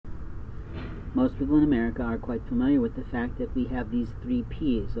Most people in America are quite familiar with the fact that we have these 3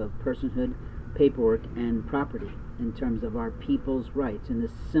 P's of personhood, paperwork, and property in terms of our people's rights in the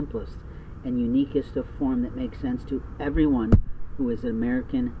simplest and uniquest of form that makes sense to everyone who is an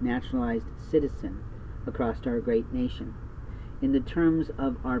American naturalized citizen across our great nation. In the terms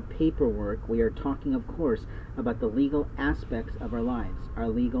of our paperwork, we are talking, of course, about the legal aspects of our lives. Our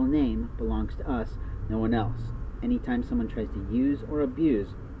legal name belongs to us, no one else. Anytime someone tries to use or abuse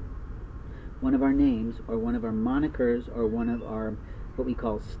one of our names or one of our monikers or one of our what we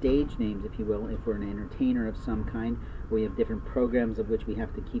call stage names, if you will, if we're an entertainer of some kind, we have different programs of which we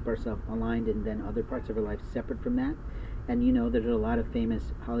have to keep ourselves aligned and then other parts of our life separate from that. And you know there's a lot of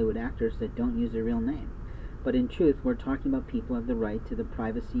famous Hollywood actors that don't use their real name. But in truth, we're talking about people who have the right to the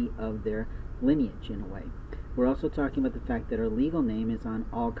privacy of their lineage in a way. We're also talking about the fact that our legal name is on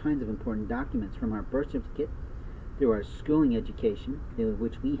all kinds of important documents, from our birth certificate through our schooling education,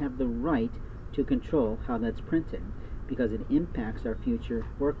 which we have the right to control how that's printed, because it impacts our future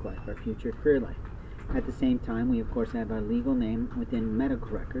work life, our future career life. At the same time, we of course have our legal name within medical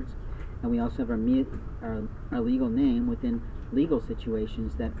records, and we also have our legal name within legal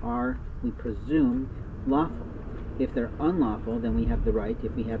situations that are, we presume, lawful. If they're unlawful, then we have the right,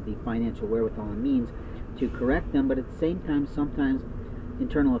 if we have the financial wherewithal and means, to correct them, but at the same time, sometimes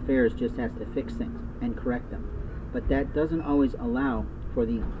internal affairs just has to fix things and correct them. But that doesn't always allow for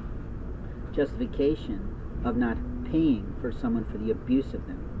the justification of not paying for someone for the abuse of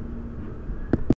them.